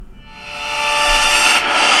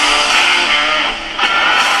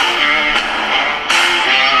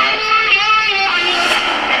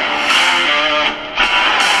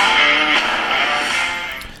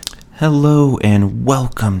Hello and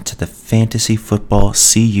welcome to the Fantasy Football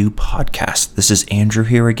CU podcast. This is Andrew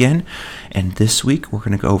here again, and this week we're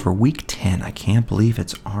going to go over Week 10. I can't believe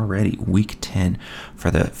it's already Week 10 for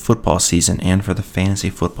the football season and for the fantasy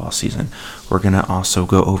football season. We're going to also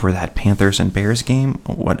go over that Panthers and Bears game,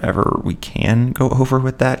 whatever we can go over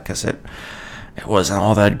with that, because it wasn't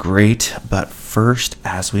all that great. But first,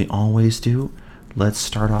 as we always do, let's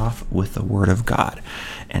start off with the Word of God.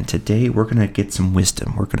 And today we're going to get some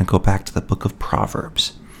wisdom. We're going to go back to the book of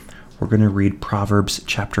Proverbs. We're going to read Proverbs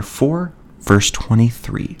chapter 4, verse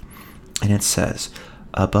 23. And it says,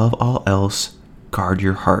 "Above all else, guard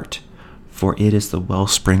your heart, for it is the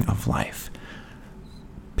wellspring of life."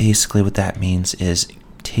 Basically what that means is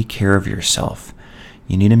take care of yourself.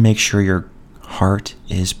 You need to make sure your heart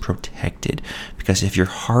is protected, because if your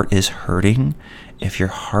heart is hurting, if your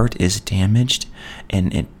heart is damaged,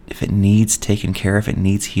 and if it needs taken care of, it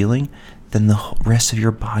needs healing, then the rest of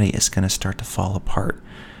your body is going to start to fall apart.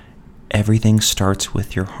 Everything starts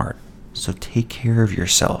with your heart. So take care of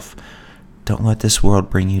yourself. Don't let this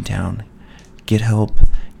world bring you down. Get help.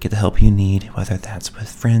 Get the help you need, whether that's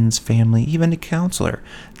with friends, family, even a counselor.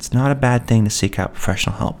 It's not a bad thing to seek out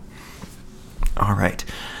professional help. All right.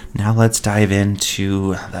 Now let's dive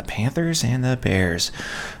into the Panthers and the Bears.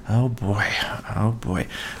 Oh boy.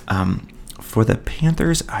 For the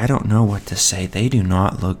Panthers, I don't know what to say. They do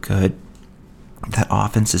not look good. That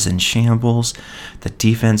offense is in shambles. The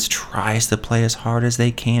defense tries to play as hard as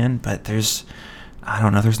they can, but there's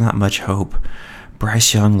not much hope.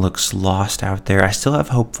 Bryce Young looks lost out there. I still have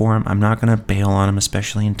hope for him. I'm not going to bail on him,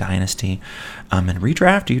 especially in Dynasty. In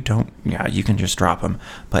redraft, you can just drop him.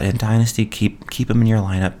 But in Dynasty, keep him in your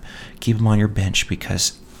lineup. Keep him on your bench,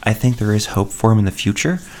 because I think there is hope for him in the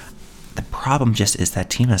future. The problem just is that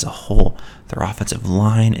team as a whole. Their offensive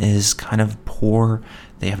line is kind of poor.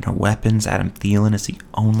 They have no weapons. Adam Thielen is the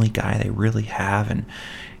only guy they really have, and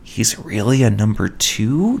he's really a number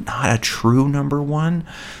 2, not a true number 1.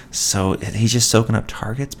 So he's just soaking up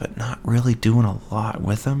targets, but not really doing a lot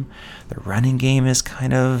with them. The running game is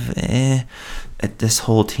kind of This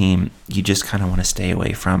whole team, you just kind of want to stay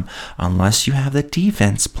away from, unless you have the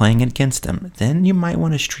defense playing against them. Then you might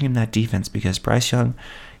want to stream that defense, because Bryce Young,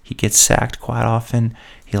 he gets sacked quite often.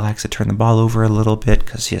 He likes to turn the ball over a little bit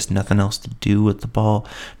because he has nothing else to do with the ball.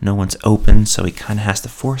 No one's open, so he kind of has to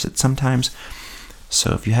force it sometimes.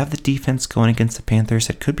 So if you have the defense going against the Panthers,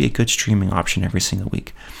 it could be a good streaming option every single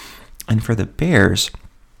week. And for the Bears,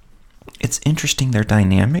 it's interesting, their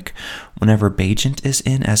dynamic whenever Bagent is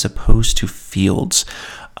in as opposed to Fields.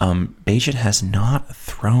 Bagent has not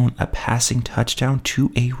thrown a passing touchdown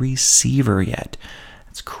to a receiver yet.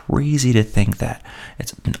 It's crazy to think that.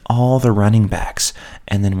 It's been all the running backs.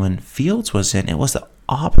 And then when Fields was in, it was the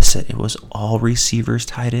opposite. It was all receivers,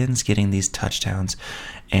 tight ends getting these touchdowns,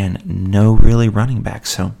 and no really running backs.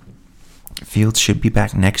 So Fields should be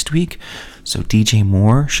back next week. So DJ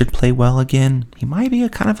Moore should play well again. He might be a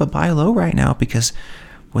kind of a buy low right now, because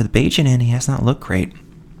with Bagent in, he has not looked great.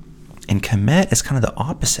 And Kmet is kind of the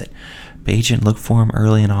opposite. Bagent looked for him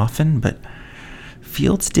early and often, but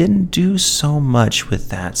Fields didn't do so much with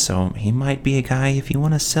that. So he might be a guy if you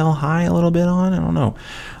want to sell high a little bit on. I don't know.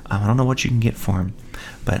 I don't know what you can get for him.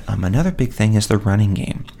 But another big thing is the running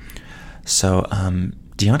game. So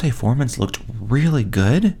Deontay Foreman's looked really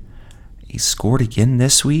good. He scored again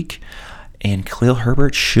this week. And Khalil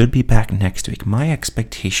Herbert should be back next week. My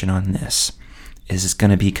expectation on this is it's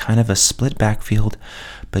going to be kind of a split backfield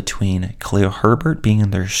between Khalil Herbert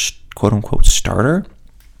being their quote-unquote starter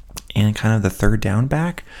and kind of the third down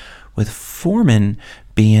back, with Foreman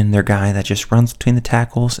being their guy that just runs between the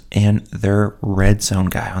tackles and their red zone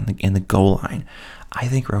guy in the goal line. I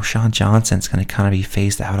think Roschon Johnson's going to kind of be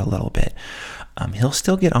phased out a little bit. He'll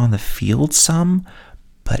still get on the field some,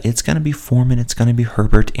 but it's going to be Foreman, it's going to be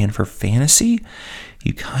Herbert, and for fantasy,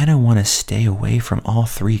 you kind of want to stay away from all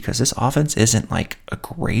three, because this offense isn't like a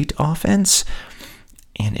great offense.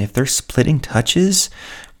 And if they're splitting touches,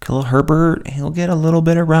 Khalil Herbert, he'll get a little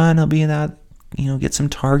bit of run. He'll be in that, get some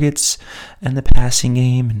targets in the passing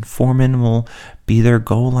game. And Foreman will be their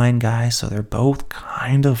goal line guy. So they're both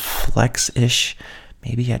kind of flex-ish,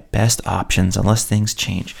 maybe at best options, unless things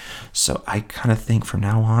change. So I kind of think from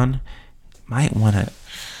now on, you might want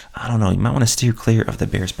to steer clear of the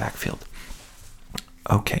Bears backfield.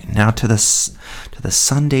 Okay, now to the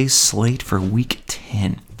Sunday slate for Week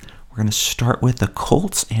 10. We're going to start with the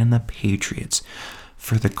Colts and the Patriots.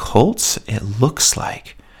 For the Colts, it looks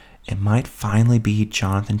like it might finally be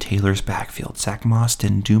Jonathan Taylor's backfield. Zach Moss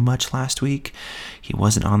didn't do much last week. He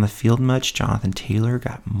wasn't on the field much. Jonathan Taylor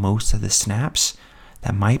got most of the snaps.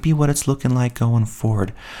 that might be what it's looking like going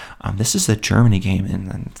forward. This is a Germany game,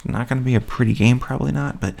 and it's not going to be a pretty game, probably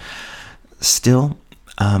not, but still,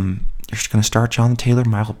 you're just going to start Jonathan Taylor.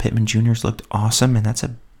 Michael Pittman Jr.'s looked awesome, and that's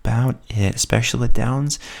about it, especially with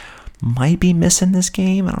Downs. Might be missing this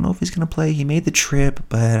game. I don't know if he's going to play. He made the trip,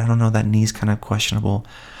 but I don't know. That knee's kind of questionable.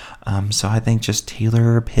 So I think just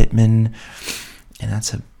Taylor, Pittman, and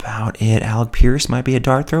that's about it. Alec Pierce might be a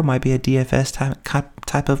dart throw, might be a DFS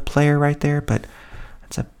type of player right there, but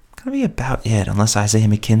that's going to be about it, unless Isaiah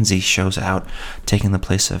McKenzie shows out, taking the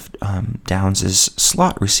place of Downs'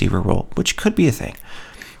 slot receiver role, which could be a thing.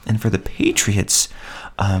 And for the Patriots,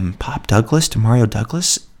 Demario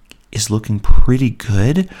Douglas is looking pretty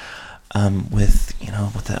good. With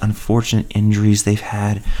the unfortunate injuries they've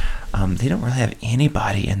had, they don't really have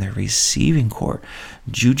anybody in their receiving core.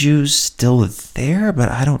 Juju's still there, but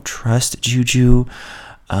I don't trust Juju.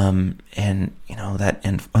 And that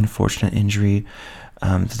unfortunate injury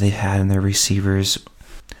that they've had in their receivers,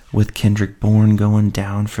 with Kendrick Bourne going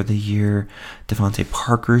down for the year. Devontae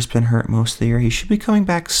Parker's been hurt most of the year. He should be coming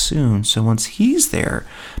back soon. So once he's there,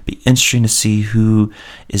 it'll be interesting to see who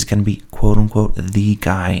is going to be, quote-unquote, the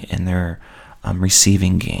guy in their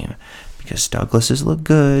receiving game. Because Douglas has looked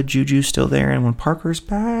good, Juju's still there, and when Parker's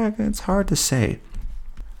back, it's hard to say.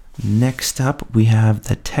 Next up, we have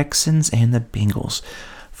the Texans and the Bengals.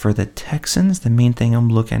 For the Texans, the main thing I'm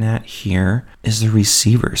looking at here is the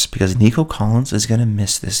receivers, because Nico Collins is going to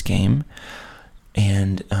miss this game.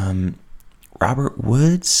 And Robert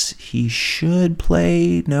Woods, he should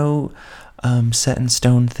play. No set in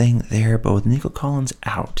stone thing there. But with Nico Collins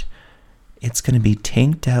out, it's going to be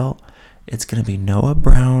Tank Dell, it's going to be Noah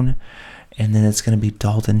Brown, and then it's going to be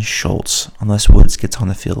Dalton Schultz, unless Woods gets on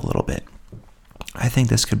the field a little bit. I think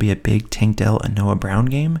this could be a big Tank Dell and Noah Brown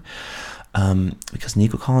game. Because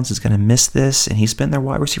Nico Collins is going to miss this, and he's been their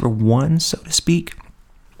wide receiver one, so to speak.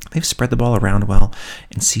 They've spread the ball around well,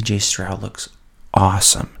 and CJ Stroud looks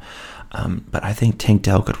awesome. But I think Tank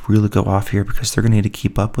Dell could really go off here because they're going to need to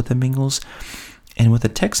keep up with the Bengals. And with the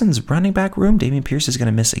Texans running back room, Dameon Pierce is going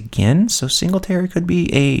to miss again, so Singletary could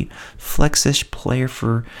be a flex-ish player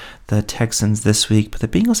for the Texans this week. But the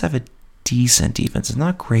Bengals have a decent defense. It's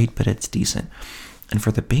not great, but it's decent. And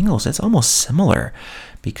for the Bengals, it's almost similar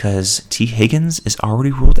because T. Higgins is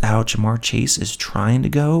already ruled out. Jamar Chase is trying to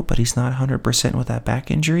go, but he's not 100% with that back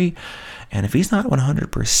injury. And if he's not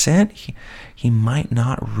 100%, he might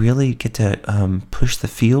not really get to push the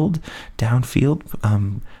field,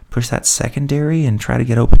 downfield, push that secondary and try to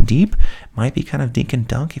get open deep. Might be kind of dink and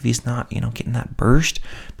dunk if he's not, getting that burst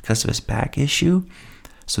because of his back issue.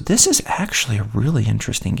 So this is actually a really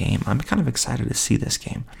interesting game. I'm kind of excited to see this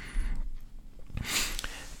game.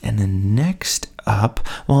 And then next up,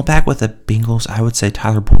 back with the Bengals, I would say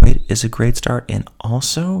Tyler Boyd is a great start. And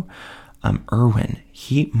also Irwin.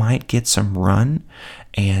 He might get some run,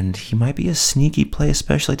 and he might be a sneaky play,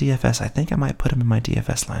 especially DFS. I think I might put him in my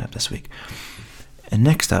DFS lineup this week. And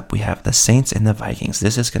next up, we have the Saints and the Vikings.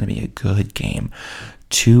 This is going to be a good game.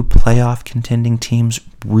 Two playoff contending teams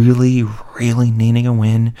really, really needing a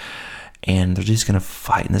win, and they're just going to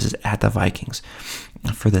fight. And this is at the Vikings.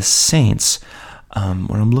 For the Saints,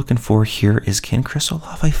 what I'm looking for here is, can Chris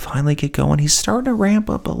Olave finally get going? He's starting to ramp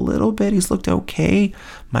up a little bit. He's looked okay.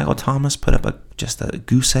 Michael Thomas put up just a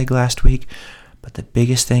goose egg last week. But the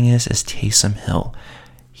biggest thing is Taysom Hill.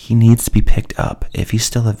 He needs to be picked up. If he's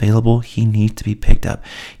still available, he needs to be picked up.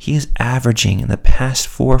 He is averaging in the past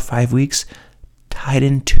 4 or 5 weeks tight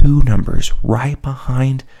end 2 numbers right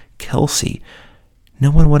behind Kelsey. No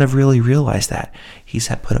one would have really realized that. He's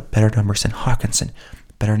had put up better numbers than Hawkinson,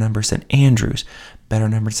 better numbers than Andrews, better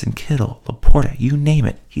numbers than Kittle, Laporta, you name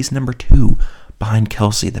it. He's number 2 behind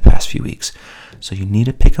Kelsey the past few weeks. So you need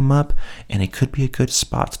to pick him up, and it could be a good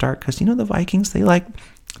spot start because, the Vikings,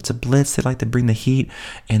 it's a blitz. They like to bring the heat,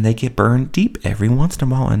 and they get burned deep every once in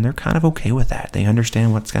a while, and they're kind of okay with that. They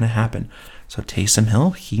understand what's going to happen. So Taysom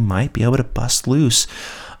Hill, he might be able to bust loose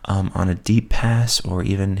on a deep pass, or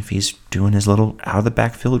even if he's doing his little out of the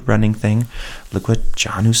backfield running thing. Look what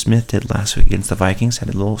Jonnu Smith did last week against the Vikings. Had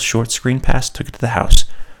a little short screen pass, took it to the house.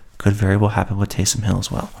 Could very well happen with Taysom Hill as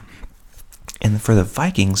well. And for the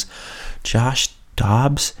Vikings, Josh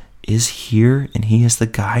Dobbs is here, and he is the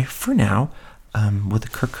guy for now. With the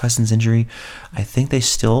Kirk Cousins injury, I think they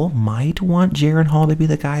still might want Jaren Hall to be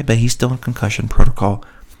the guy, but he's still in concussion protocol.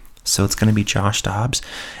 So it's going to be Josh Dobbs,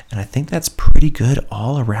 and I think that's pretty good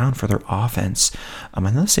all around for their offense. I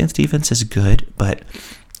know the Saints defense is good, but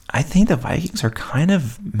I think the Vikings are kind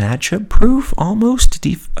of matchup proof almost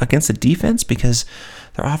against the defense because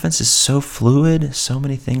their offense is so fluid, so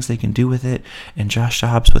many things they can do with it, and Josh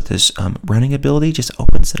Dobbs with his running ability just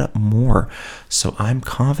opens it up more. So I'm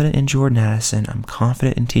confident in Jordan Addison. I'm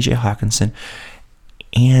confident in TJ Hawkinson,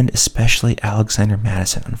 and especially Alexander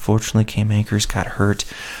Mattison. Unfortunately, Cam Akers got hurt.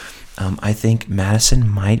 I think Madison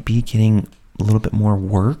might be getting a little bit more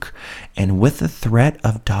work, and with the threat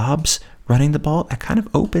of Dobbs running the ball, it kind of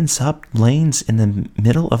opens up lanes in the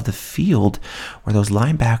middle of the field where those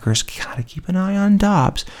linebackers gotta keep an eye on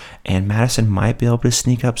Dobbs, and Madison might be able to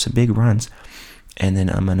sneak up some big runs. And then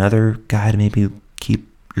another guy to maybe keep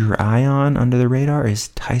your eye on under the radar is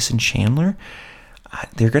Tyson Chandler.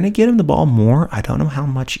 They're going to get him the ball more. I don't know how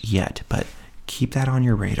much yet, but keep that on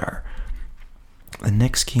your radar. The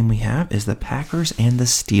next game we have is the Packers and the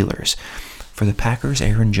Steelers. For the Packers,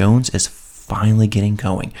 Aaron Jones is finally getting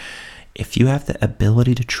going. If you have the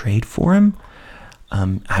ability to trade for him,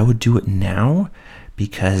 I would do it now,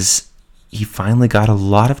 because he finally got a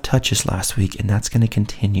lot of touches last week, and that's going to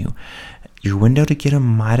continue. Your window to get him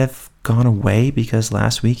might have gone away because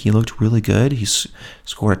last week he looked really good. He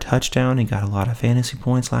scored a touchdown. He got a lot of fantasy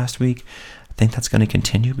points last week. I think that's going to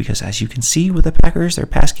continue because, as you can see with the Packers, their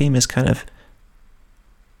pass game is kind of...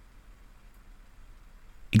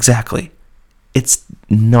 Exactly. It's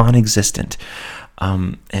non-existent.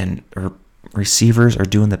 And receivers are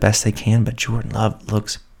doing the best they can, but Jordan Love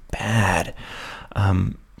looks bad.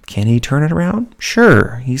 Can he turn it around?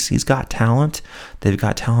 Sure. He's got talent. They've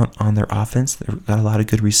got talent on their offense. They've got a lot of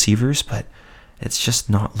good receivers, but it's just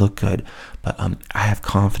not look good. But I have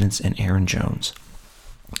confidence in Aaron Jones.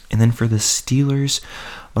 And then for the Steelers,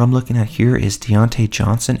 what I'm looking at here is Deontay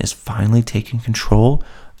Johnson is finally taking control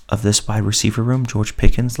of this wide receiver room. George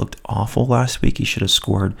Pickens looked awful last week. He should have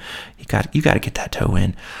scored. You got to get that toe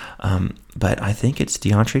in. But I think it's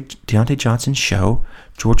Deontay Johnson's show.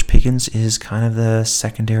 George Pickens is kind of the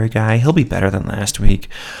secondary guy. He'll be better than last week.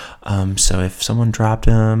 So if someone dropped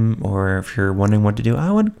him, or if you're wondering what to do,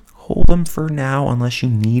 I would hold him for now unless you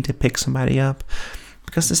need to pick somebody up,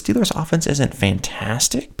 because the Steelers' offense isn't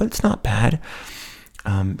fantastic, but it's not bad.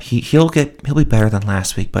 He'll be better than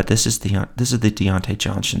last week, but this is the Deontay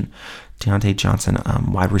Johnson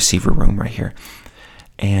wide receiver room right here.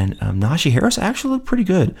 And Najee Harris actually looked pretty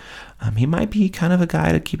good. He might be kind of a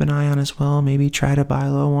guy to keep an eye on as well. Maybe try to buy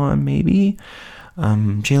low on. Maybe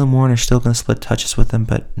Jalen Warren are still going to split touches with him,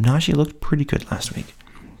 but Najee looked pretty good last week.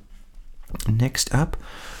 Next up,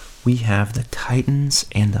 we have the Titans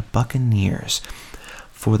and the Buccaneers.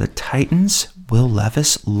 For the Titans, Will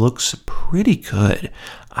Levis looks pretty good.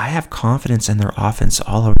 I have confidence in their offense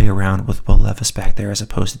all the way around with Will Levis back there as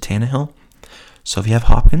opposed to Tannehill. So if you have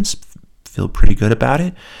Hopkins, feel pretty good about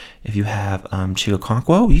it. If you have Chico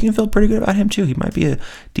Okonkwo, you can feel pretty good about him too. He might be a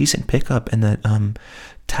decent pickup in that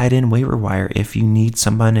tight end waiver wire if you need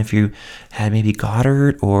someone, if you had maybe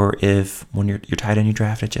Goddard, or if when your tight end you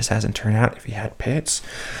drafted just hasn't turned out, if you had Pitts.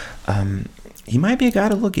 He might be a guy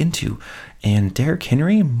to look into. And Derrick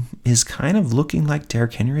Henry is kind of looking like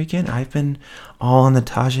Derrick Henry again. I've been all on the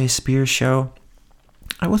Tajay Spears show.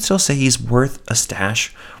 I would still say he's worth a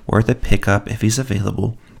stash, worth a pickup if he's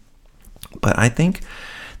available. But I think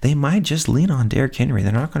they might just lean on Derrick Henry.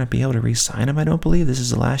 They're not going to be able to re-sign him, I don't believe. This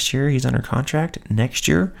is the last year he's under contract. Next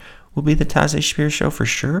year will be the Tajay Spears show for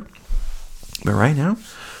sure. But right now,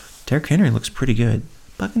 Derrick Henry looks pretty good.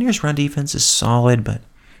 Buccaneers' run defense is solid, but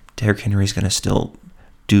Derrick Henry's going to still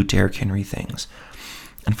do Derrick Henry things.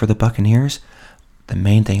 And for the Buccaneers, the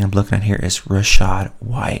main thing I'm looking at here is Rachaad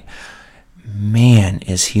White. Man,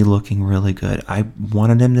 is he looking really good. I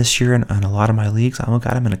wanted him this year in a lot of my leagues. I only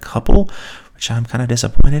got him in a couple, which I'm kind of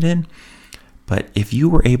disappointed in. But if you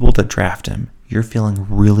were able to draft him, you're feeling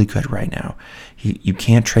really good right now. You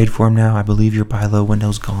can't trade for him now. I believe your buy low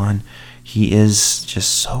window's gone. He is just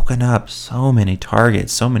soaking up so many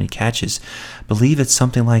targets, so many catches. I believe it's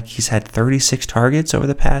something like he's had 36 targets over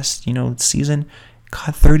the past, season.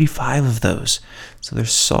 Caught 35 of those. So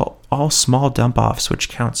there's all small dump offs, which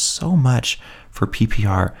counts so much for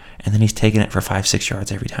PPR. And then he's taking it for 5-6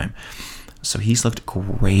 yards every time. So he's looked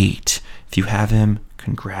great. If you have him,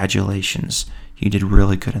 congratulations. He did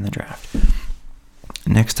really good in the draft.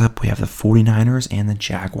 Next up, we have the 49ers and the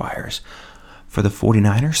Jaguars. For the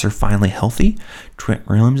 49ers, they're finally healthy. Trent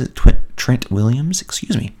Williams, is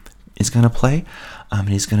going to play. And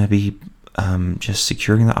he's going to be just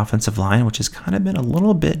securing the offensive line, which has kind of been a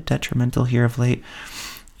little bit detrimental here of late.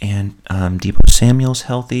 And Deebo Samuel's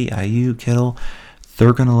healthy. Ayuk, Kittle,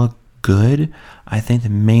 they're going to look good. I think the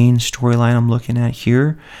main storyline I'm looking at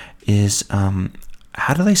here is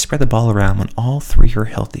how do they spread the ball around when all three are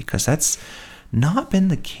healthy? Because that's not been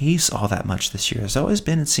the case all that much this year. It's always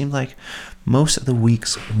been, it seemed like most of the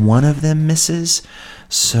weeks, one of them misses.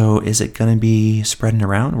 So is it going to be spreading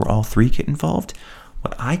around where all three get involved?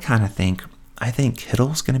 What I think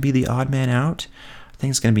Kittle's going to be the odd man out. I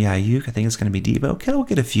think it's going to be Ayuk. I think it's going to be Debo. Kittle will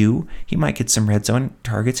get a few. He might get some red zone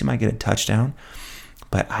targets. He might get a touchdown.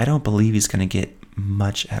 But I don't believe he's going to get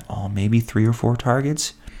much at all. Maybe 3 or 4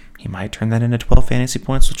 targets. He might turn that into 12 fantasy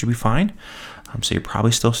points, which would be fine. So you're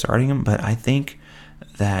probably still starting him. But I think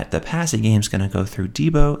that the passing game is going to go through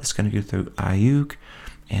Debo. It's going to go through Ayuk.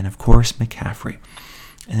 And, of course, McCaffrey.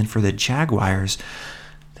 And then for the Jaguars,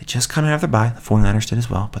 they just kind of have their bye. The 49ers did as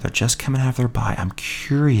well. But they're just coming out of their bye. I'm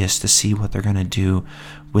curious to see what they're going to do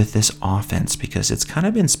with this offense because it's kind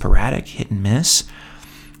of been sporadic, hit and miss.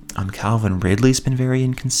 Calvin Ridley's been very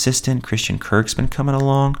inconsistent. Christian Kirk's been coming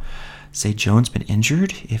along. Zay Jones been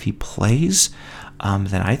injured. If he plays,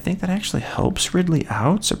 then I think that actually helps Ridley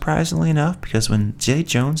out, surprisingly enough, because when Zay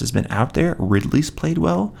Jones has been out there, Ridley's played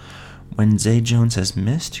well. When Zay Jones has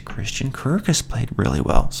missed, Christian Kirk has played really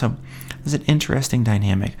well. So it's an interesting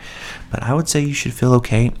dynamic. But I would say you should feel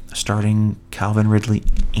okay starting Calvin Ridley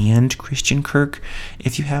and Christian Kirk.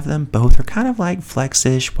 If you have them, both are kind of like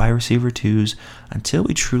flex-ish wide receiver 2s until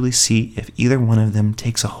we truly see if either one of them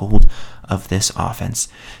takes a hold of this offense.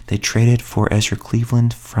 They traded for Ezra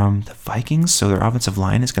Cleveland from the Vikings, so their offensive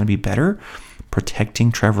line is going to be better,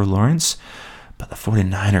 protecting Trevor Lawrence. But the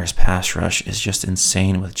 49ers pass rush is just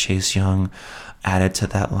insane with Chase Young added to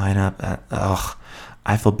that lineup.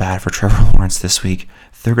 I feel bad for Trevor Lawrence this week.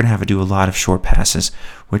 They're going to have to do a lot of short passes,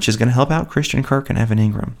 which is going to help out Christian Kirk and Evan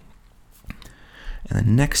Ingram. And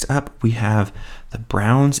then next up, we have the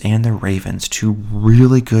Browns and the Ravens, 2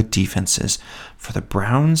 really good defenses. For the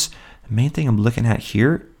Browns, the main thing I'm looking at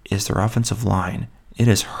here is their offensive line. It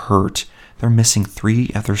is hurt. They're missing 3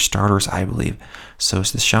 other starters, I believe. So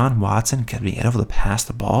is Deshaun Watson going to be able to pass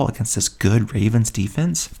the ball against this good Ravens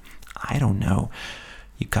defense? I don't know.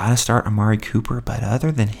 You got to start Amari Cooper, but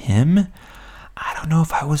other than him, I don't know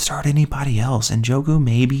if I would start anybody else. And Njoku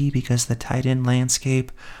maybe because the tight end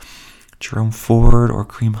landscape. Jerome Ford or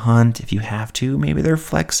Kareem Hunt, if you have to. Maybe they're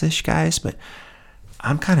flex-ish guys, but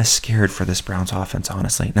I'm kind of scared for this Browns offense,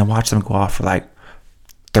 honestly. Now watch them go off for like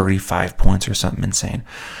 35 points or something insane.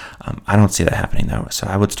 I don't see that happening, though. So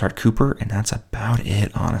I would start Cooper, and that's about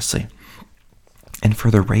it, honestly. And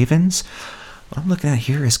for the Ravens, what I'm looking at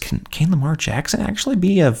here is can Lamar Jackson actually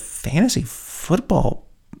be a fantasy football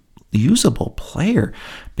usable player?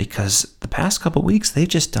 Because the past couple weeks, they've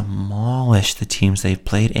just demolished the teams they've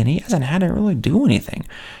played, and he hasn't had to really do anything.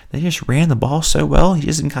 They just ran the ball so well, he's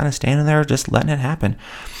just kind of standing there just letting it happen.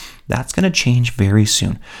 That's going to change very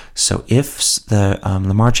soon. So if the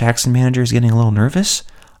Lamar Jackson manager is getting a little nervous,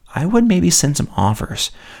 I would maybe send some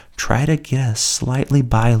offers. Try to get a slightly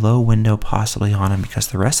buy low window possibly on him because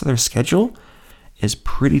the rest of their schedule is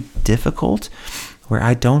pretty difficult where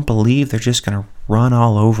I don't believe they're just going to run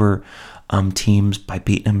all over teams by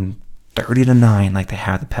beating them 30-9 like they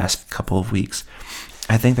have the past couple of weeks.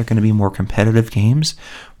 I think they're going to be more competitive games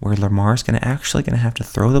where Lamar's going to have to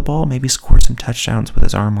throw the ball, maybe score some touchdowns with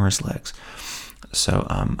his arm or his legs. So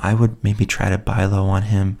I would maybe try to buy low on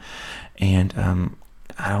him. And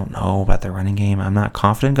I don't know about the running game. I'm not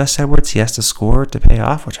confident Gus Edwards. He has to score to pay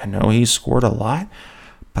off, which I know he's scored a lot.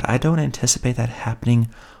 But I don't anticipate that happening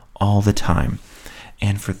all the time.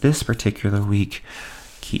 And for this particular week,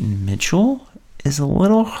 Keaton Mitchell is a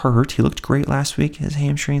little hurt. He looked great last week. His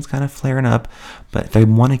hamstring's kind of flaring up, but they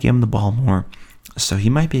want to give him the ball more. So he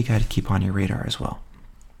might be a guy to keep on your radar as well.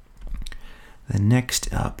 The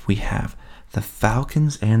next up, we have the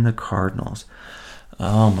Falcons and the Cardinals.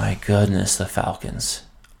 Oh my goodness, the Falcons.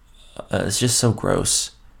 It's just so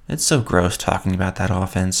gross. It's so gross talking about that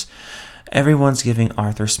offense. Everyone's giving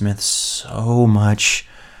Arthur Smith so much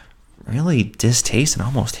really distaste and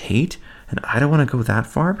almost hate. And I don't want to go that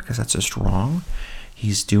far because that's just wrong.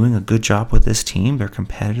 He's doing a good job with this team. They're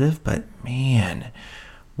competitive, but man,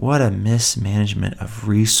 what a mismanagement of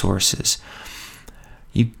resources.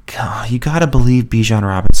 You got to believe Bijan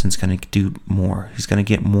Robinson's going to do more. He's going to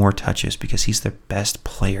get more touches because he's their best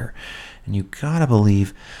player. And you got to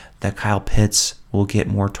believe that Kyle Pitts will get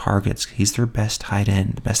more targets. He's their best tight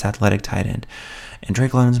end, best athletic tight end. And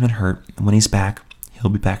Drake London's been hurt. And when he's back,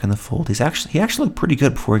 he'll be back in the fold. He actually looked pretty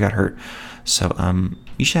good before he got hurt. So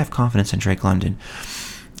you should have confidence in Drake London.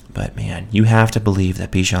 But man, you have to believe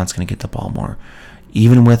that Bijan's going to get the ball more.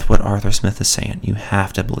 Even with what Arthur Smith is saying, you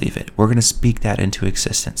have to believe it. We're going to speak that into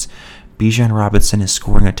existence. Bijan Robinson is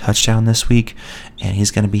scoring a touchdown this week, and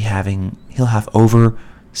he'll have over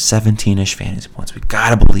 17-ish fantasy points. We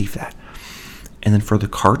got to believe that. And then for the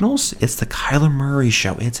Cardinals, it's the Kyler Murray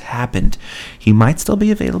show. It's happened. He might still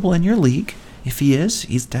be available in your league. If he is,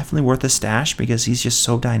 he's definitely worth a stash because he's just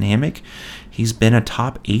so dynamic. He's been a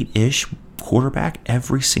top 8-ish quarterback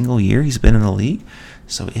every single year he's been in the league.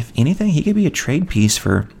 So if anything, he could be a trade piece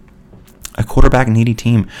for a quarterback needy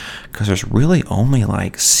team because there's really only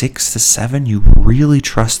like 6 to 7 you really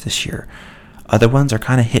trust this year. Other ones are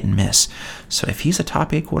kind of hit and miss. So if he's a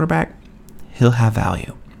top 8 quarterback, he'll have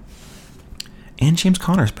value. And James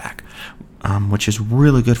Conner's back, which is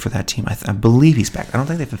really good for that team. I believe he's back. I don't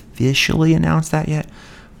think they've officially announced that yet,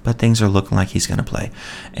 but things are looking like he's going to play.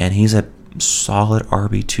 And he's a solid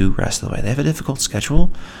RB2 rest of the way. They have a difficult schedule,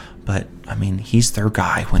 but, I mean, he's their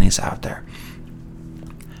guy when he's out there.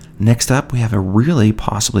 Next up, we have a really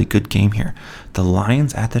possibly good game here. The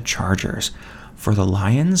Lions at the Chargers. For the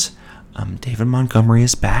Lions, David Montgomery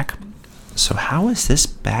is back. So how is this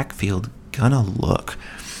backfield going to look?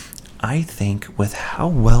 I think with how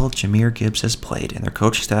well Jahmyr Gibbs has played, and their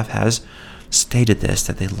coaching staff has stated this,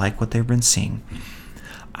 that they like what they've been seeing,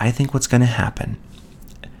 I think what's going to happen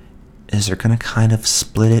is they're going to kind of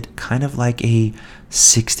split it, kind of like a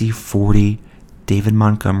 60-40 David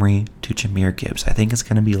Montgomery to Jahmyr Gibbs. I think it's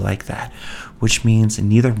going to be like that, which means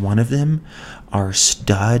neither one of them are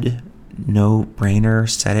stud, no-brainer,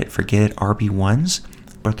 set it, forget it RB1s,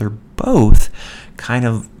 but they're both kind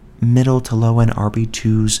of middle to low-end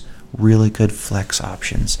RB2s, really good flex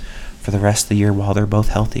options for the rest of the year while they're both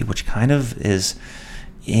healthy, which kind of is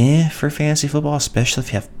for fantasy football, especially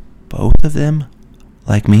if you have both of them,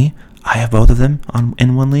 like me. I have both of them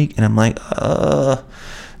in one league, and I'm like,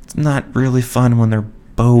 it's not really fun when they're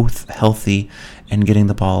both healthy and getting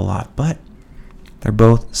the ball a lot, but they're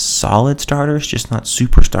both solid starters, just not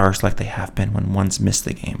superstars like they have been when one's missed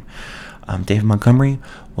the game. David Montgomery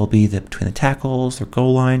will be between the tackles, their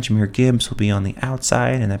goal line. Jahmyr Gibbs will be on the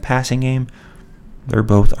outside in the passing game. They're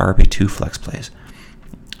both RB2 flex plays.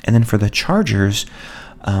 And then for the Chargers,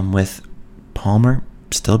 with Palmer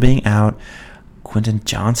still being out, Quentin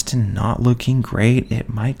Johnston not looking great, it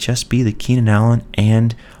might just be the Keenan Allen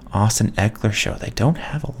and Austin Eckler show. They don't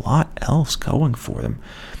have a lot else going for them.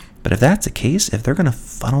 But if that's the case, if they're going to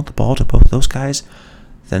funnel the ball to both those guys,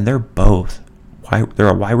 then they're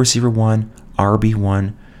a wide receiver 1,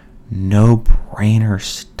 RB1, no-brainer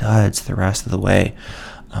studs the rest of the way.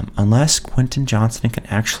 Unless Quentin Johnston can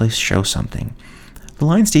actually show something. The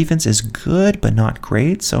Lions defense is good, but not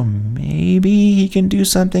great, so maybe he can do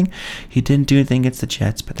something. He didn't do anything against the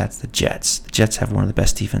Jets, but that's the Jets. The Jets have one of the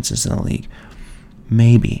best defenses in the league.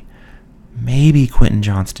 Maybe Quentin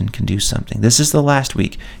Johnston can do something. This is the last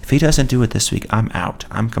week. If he doesn't do it this week, I'm out.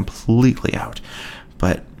 I'm completely out.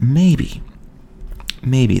 But maybe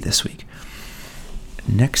this week.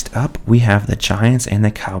 Next up, we have the Giants and the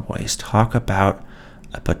Cowboys. Talk about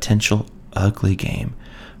a potential ugly game.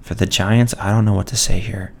 For the Giants, I don't know what to say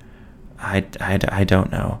here. I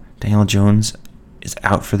don't know. Daniel Jones is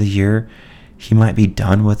out for the year. He might be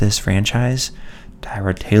done with this franchise.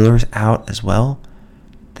 Tyrod Taylor's out as well.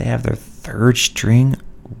 They have their third string.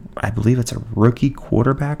 I believe it's a rookie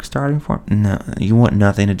quarterback starting for him. No, you want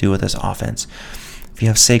nothing to do with this offense. If you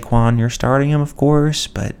have Saquon, you're starting him, of course,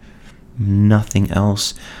 but nothing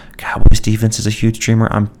else. Cowboys defense is a huge streamer.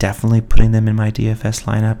 I'm definitely putting them in my DFS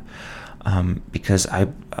lineup because I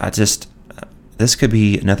just this could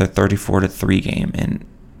be another 34-3 game and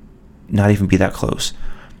not even be that close.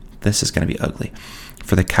 This is going to be ugly.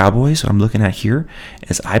 For the Cowboys, what I'm looking at here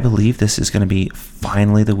is I believe this is going to be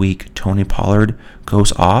finally the week Tony Pollard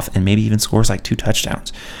goes off and maybe even scores like 2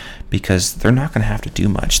 touchdowns because they're not going to have to do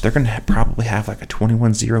much. They're going to probably have like a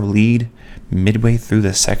 21-0 lead midway through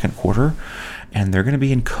the second quarter, and they're going to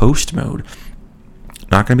be in coast mode.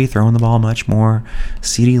 Not going to be throwing the ball much more.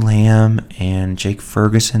 CeeDee Lamb and Jake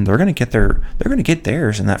Ferguson, they're going to get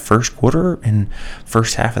theirs in that first quarter and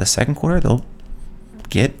first half of the second quarter. They'll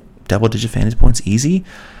get double-digit fantasy points easy.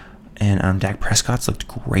 And Dak Prescott's looked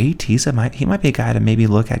great. He might be a guy to maybe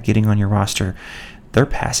look at getting on your roster. Their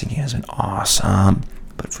passing game has been awesome.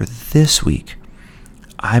 But for this week,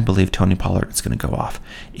 I believe Tony Pollard is going to go off.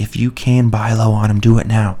 If you can buy low on him, do it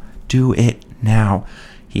now. Do it now.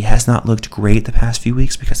 He has not looked great the past few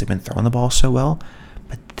weeks because they've been throwing the ball so well.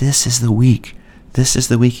 But this is the week. This is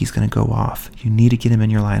the week he's going to go off. You need to get him in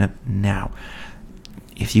your lineup now.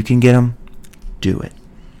 If you can get him, do it.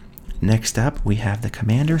 Next up, we have the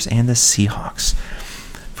Commanders and the Seahawks.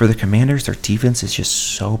 For the Commanders, their defense is just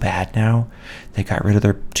so bad now. They got rid of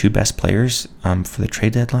their 2 best players for the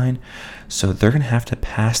trade deadline. So they're going to have to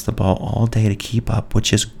pass the ball all day to keep up,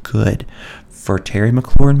 which is good. For Terry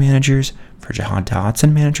McLaurin managers, for Jahan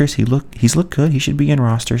Dotson managers, he's looked good. He should be in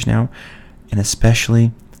rosters now. And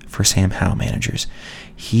especially for Sam Howell managers.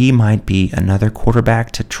 He might be another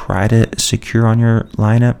quarterback to try to secure on your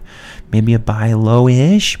lineup. Maybe a buy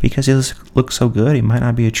low-ish because he looks so good. He might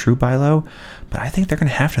not be a true buy low, but I think they're going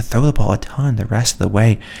to have to throw the ball a ton the rest of the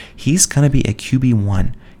way. He's going to be a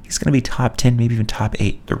QB1. He's going to be top 10, maybe even top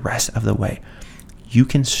 8 the rest of the way. You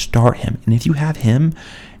can start him. And if you have him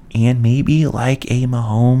and maybe like a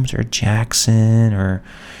Mahomes or Jackson or,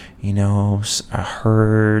 a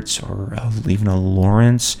Hurts or even a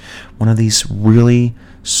Lawrence, one of these really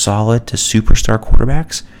solid to superstar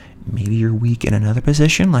quarterbacks, maybe you're weak in another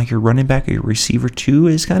position, like your running back or your receiver too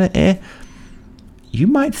is kind of you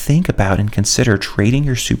might think about and consider trading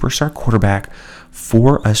your superstar quarterback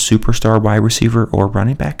for a superstar wide receiver or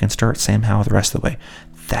running back and start Sam Howell the rest of the way.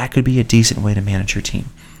 That could be a decent way to manage your team,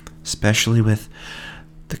 especially with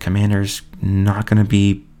the Commanders not going to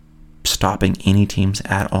be stopping any teams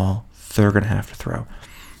at all. They're going to have to throw.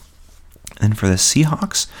 And for the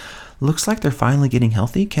Seahawks, looks like they're finally getting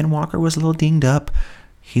healthy. Ken Walker was a little dinged up.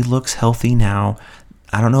 He looks healthy now.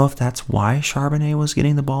 I don't know if that's why Charbonnet was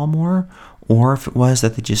getting the ball more, or if it was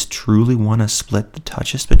that they just truly want to split the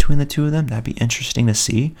touches between the two of them. That'd be interesting to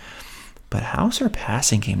see. But how's their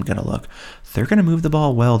passing game going to look? They're going to move the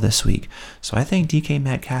ball well this week. So I think DK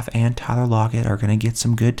Metcalf and Tyler Lockett are going to get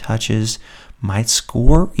some good touches, might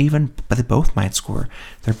score even, but they both might score.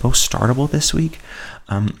 They're both startable this week.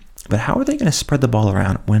 But how are they going to spread the ball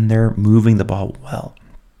around when they're moving the ball well?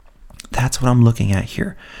 That's what I'm looking at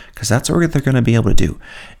here, because that's what they're going to be able to do.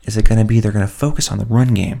 Is it going to be they're going to focus on the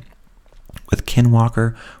run game with Ken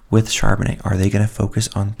Walker, with Charbonnet? Are they going to focus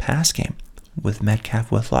on the pass game with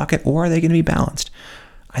Metcalf, with Lockett, or are they going to be balanced?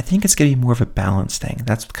 I think it's going to be more of a balanced thing.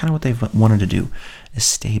 That's kind of what they've wanted to do, is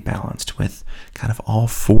stay balanced with kind of all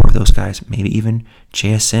four of those guys, maybe even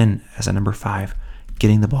JSN as a number 5,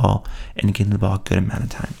 getting the ball and getting the ball a good amount of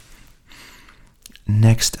time.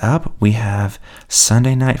 Next up, we have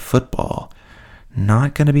Sunday Night Football.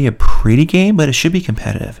 Not going to be a pretty game, but it should be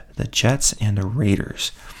competitive. The Jets and the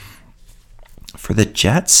Raiders. For the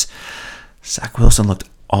Jets, Zach Wilson looked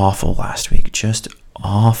awful last week. Just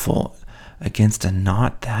awful against a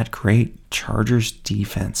not that great Chargers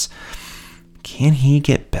defense. Can he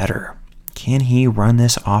get better? Can he run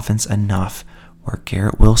this offense enough where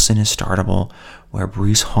Garrett Wilson is startable, where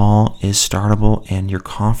Breece Hall is startable, and you're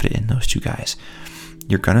confident in those two guys?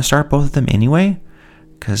 You're going to start both of them anyway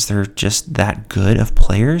because they're just that good of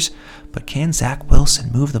players, but can Zach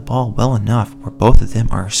Wilson move the ball well enough where both of them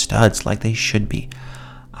are studs like they should be?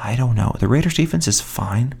 I don't know. The Raiders defense is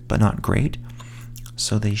fine, but not great,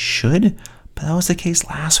 so they should, but that was the case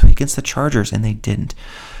last week against the Chargers, and they didn't.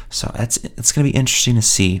 So it's going to be interesting to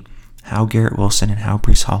see how Garrett Wilson and how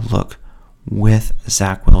Breece Hall look with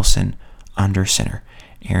Zach Wilson under center.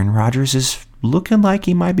 Aaron Rodgers is looking like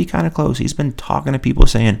he might be kind of close. He's been talking to people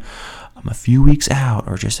saying, I'm a few weeks out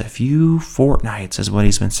or just a few fortnights is what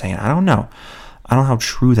he's been saying. I don't know. I don't know how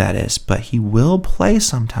true that is, but he will play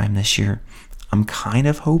sometime this year. I'm kind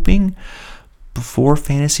of hoping before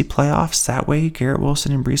fantasy playoffs. That way Garrett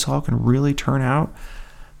Wilson and Breece Hall can really turn out.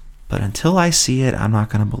 But until I see it, I'm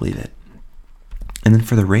not going to believe it. And then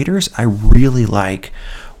for the Raiders, I really like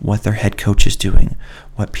what their head coach is doing,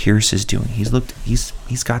 what Pierce is doing.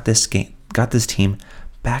 He's got this team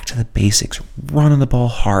back to the basics, running the ball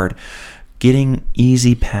hard, getting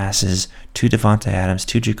easy passes to Devontae Adams,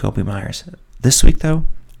 to Jacoby Myers. This week, though,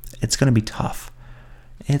 it's going to be tough.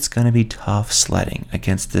 It's going to be tough sledding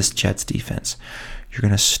against this Jets defense. You're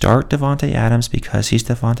going to start Devontae Adams because he's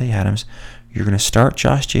Devontae Adams. You're going to start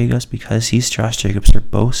Josh Jacobs because he's Josh Jacobs. They're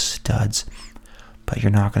both studs, but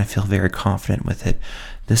you're not going to feel very confident with it.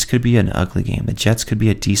 This could be an ugly game. The Jets could be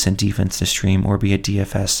a decent defense to stream or be a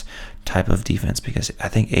DFS type of defense because I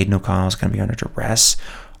think Aiden O'Connell is going to be under duress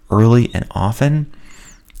early and often,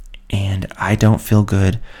 and I don't feel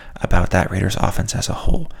good about that Raiders offense as a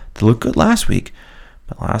whole. They looked good last week,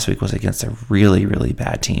 but last week was against a really, really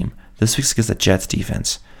bad team. This week's against the Jets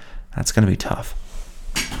defense. That's going to be tough.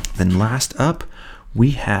 Then last up,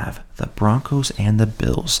 we have the Broncos and the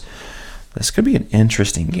Bills. This could be an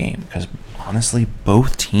interesting game because honestly,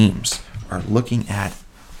 both teams are looking at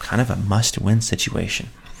kind of a must-win situation.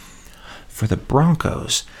 For the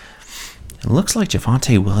Broncos, it looks like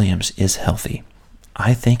Javonte Williams is healthy.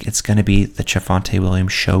 I think it's going to be the Javonte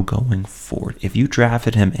Williams show going forward. If you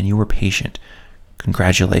drafted him and you were patient,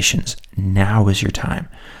 congratulations. Now is your time.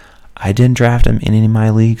 I didn't draft him in any of my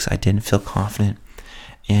leagues. I didn't feel confident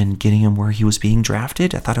in getting him where he was being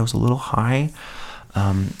drafted. I thought it was a little high.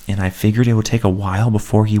 And I figured it would take a while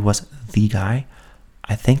before he was the guy.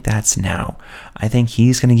 I think that's now. I think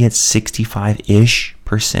he's going to get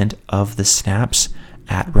 65-ish% of the snaps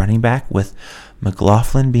at running back with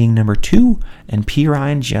McLaughlin being number 2, and P.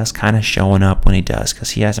 Ryan just kind of showing up when he does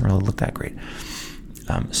because he hasn't really looked that great.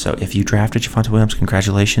 So if you drafted Javonte Williams,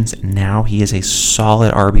 congratulations. Now he is a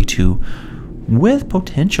solid RB2 with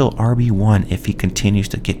potential RB1 if he continues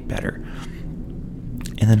to get better.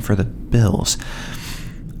 And then for the Bills,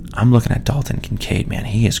 I'm looking at Dalton Kincaid, man.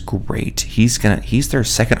 He is great. He's their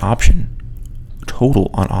second option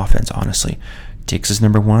total on offense, honestly. Diggs is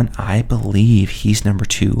number 1. I believe he's number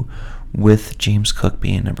 2 with James Cook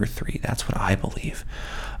being number 3. That's what I believe.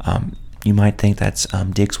 You might think that's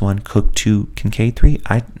Diggs 1, Cook 2, Kincaid 3.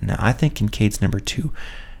 I think Kincaid's number 2.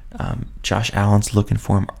 Josh Allen's looking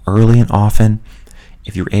for him early and often.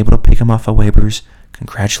 If you were able to pick him off of waivers,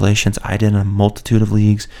 congratulations. I did in a multitude of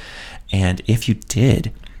leagues. And if you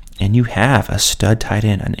did, and you have a stud tight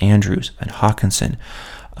end, an Andrews, an Hawkinson,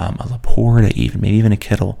 a Laporta even, maybe even a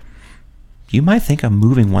Kittle, you might think of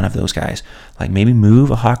moving one of those guys. Like maybe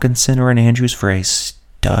move a Hawkinson or an Andrews for a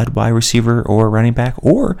stud wide receiver or running back,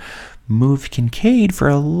 or move Kincaid for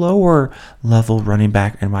a lower level running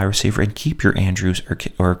back and wide receiver and keep your Andrews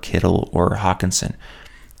or Kittle or Hawkinson.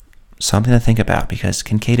 Something to think about because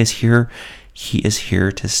Kincaid is here. He is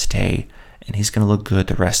here to stay, and he's going to look good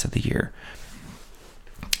the rest of the year.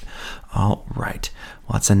 All right.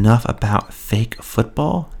 Well, that's enough about fake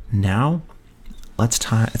football. Now, it's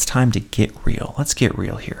time to get real. Let's get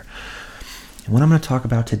real here. And what I'm going to talk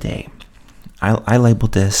about today, I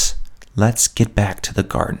labeled this, let's get back to the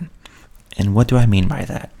garden. And what do I mean by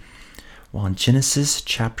that? Well, in Genesis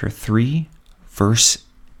chapter 3, verse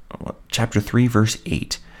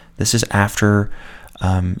 8, this is after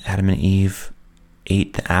Adam and Eve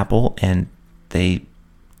ate the apple, and they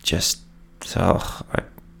just,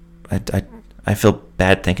 I feel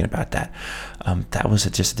bad thinking about that. That was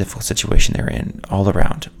just a difficult situation they were in all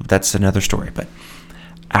around. That's another story. But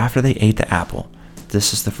after they ate the apple,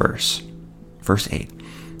 this is the verse 8.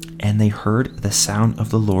 And they heard the sound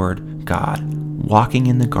of the Lord God walking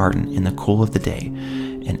in the garden in the cool of the day.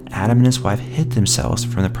 And Adam and his wife hid themselves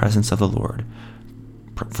from the presence of the Lord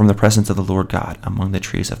God among the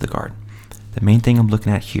trees of the garden. The main thing I'm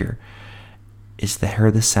looking at here is they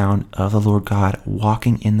heard the sound of the Lord God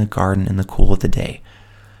walking in the garden in the cool of the day.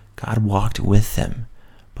 God walked with them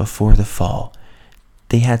before the fall.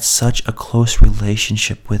 They had such a close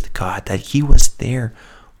relationship with God that he was there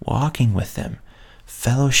walking with them,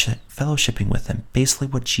 fellowshipping with them, basically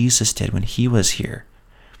what Jesus did when he was here.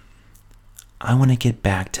 I want to get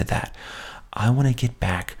back to that. I want to get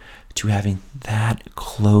back to having that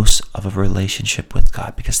close of a relationship with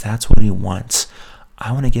God because that's what he wants.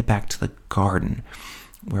 I want to get back to the garden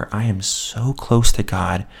where I am so close to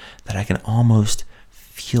God that I can almost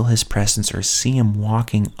feel his presence or see him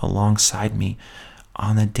walking alongside me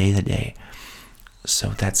on a day-to-day. So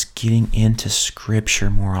that's getting into Scripture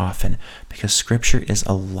more often because Scripture is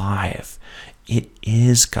alive. It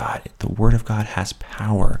is God. The Word of God has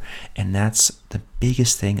power, and that's the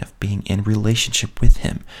biggest thing of being in relationship with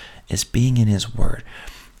him, is being in his Word.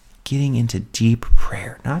 Getting into deep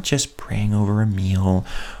prayer, not just praying over a meal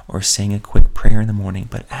or saying a quick prayer in the morning,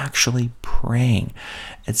 but actually praying.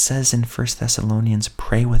 It says in 1 Thessalonians,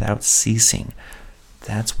 pray without ceasing.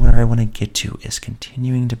 That's where I want to get to, is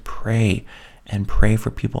continuing to pray and pray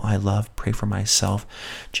for people I love, pray for myself.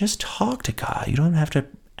 Just talk to God. You don't have to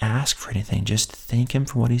ask for anything. Just thank him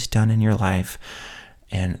for what he's done in your life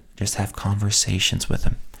and just have conversations with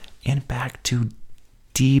him. And back to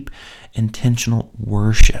deep, intentional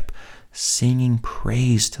worship, singing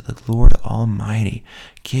praise to the Lord Almighty,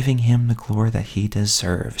 giving him the glory that he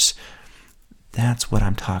deserves. That's what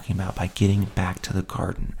I'm talking about by getting back to the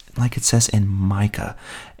garden. Like it says in Micah,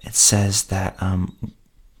 it says that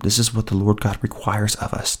this is what the Lord God requires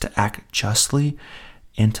of us, to act justly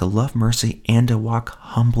and to love mercy and to walk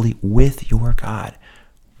humbly with your God.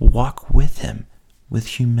 Walk with him with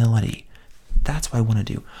humility. That's what I want to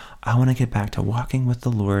do. I want to get back to walking with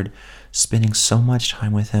the Lord, spending so much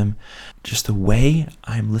time with him, just the way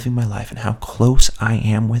I'm living my life and how close I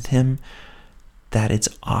am with him, that it's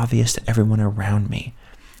obvious to everyone around me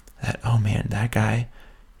that, oh man, that guy,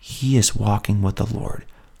 he is walking with the Lord.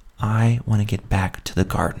 I want to get back to the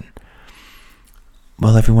garden.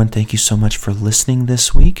 Well, everyone, thank you so much for listening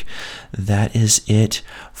this week. That is it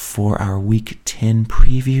for our Week 10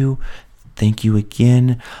 preview. Thank you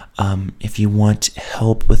again. If you want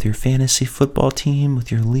help with your fantasy football team,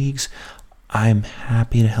 with your leagues, I'm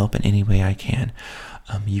happy to help in any way I can.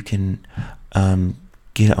 You can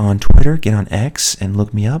get on Twitter, get on X, and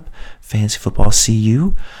look me up, Fantasy Football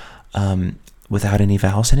CU, without any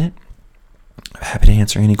vowels in it. I'm happy to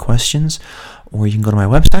answer any questions. Or you can go to my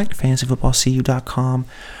website, fantasyfootballcu.com.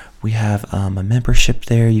 We have a membership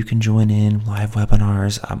there. You can join in, live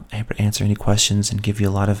webinars. I'm able to answer any questions and give you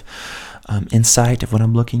a lot of insight of what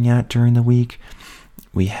I'm looking at during the week.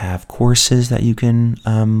 We have courses that you can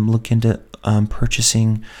look into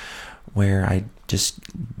purchasing, where I just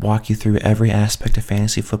walk you through every aspect of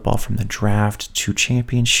fantasy football, from the draft to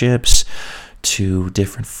championships to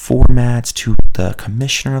different formats to the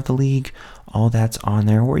commissioner of the league. All that's on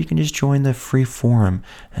there. Or you can just join the free forum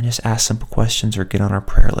and just ask simple questions or get on our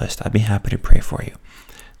prayer list. I'd be happy to pray for you.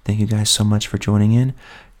 Thank you guys so much for joining in.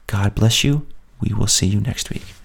 God bless you. We will see you next week.